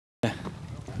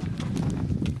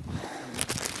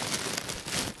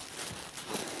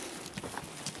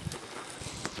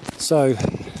So,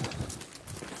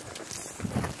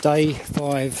 day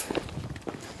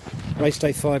 5, race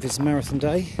day 5 is marathon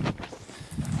day.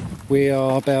 We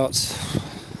are about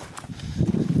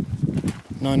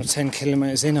 9 or 10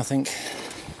 kilometres in, I think.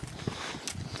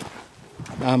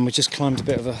 We just climbed a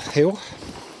bit of a hill,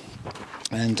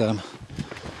 and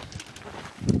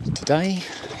today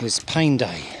is pain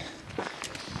day.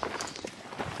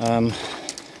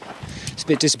 It's a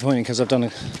bit disappointing because I've done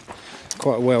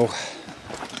quite well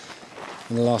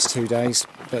in the last 2 days,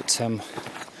 but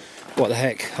what the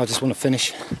heck, I just want to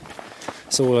finish.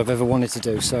 That's all I've ever wanted to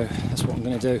do, so that's what I'm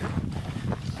going to do.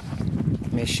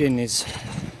 My shin is,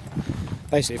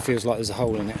 basically it feels like there's a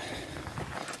hole in it.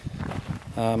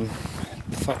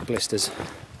 Fuck blisters.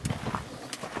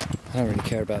 I don't really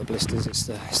care about the blisters, it's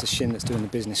the shin that's doing the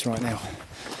business right now.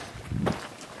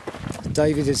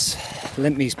 David has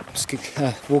lent me his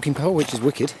walking pole, which is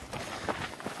wicked.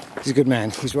 He's a good man,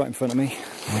 he's right in front of me.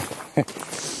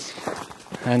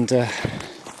 And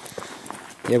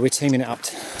yeah, we're teaming it up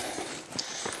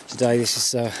today. This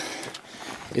is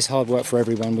it's hard work for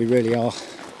everyone. We really are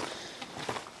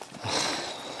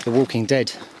the walking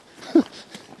dead,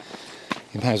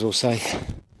 you may as well say.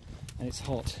 And it's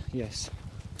hot, yes,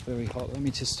 very hot. Let me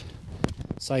just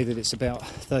say that it's about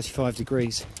 35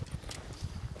 degrees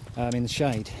in the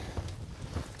shade,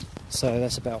 so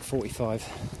that's about 45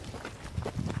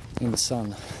 in the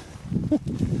sun.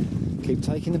 Keep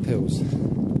taking the pills,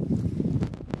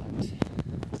 and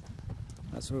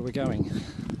that's where we're going.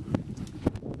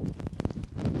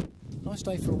 Nice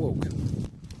day for a walk.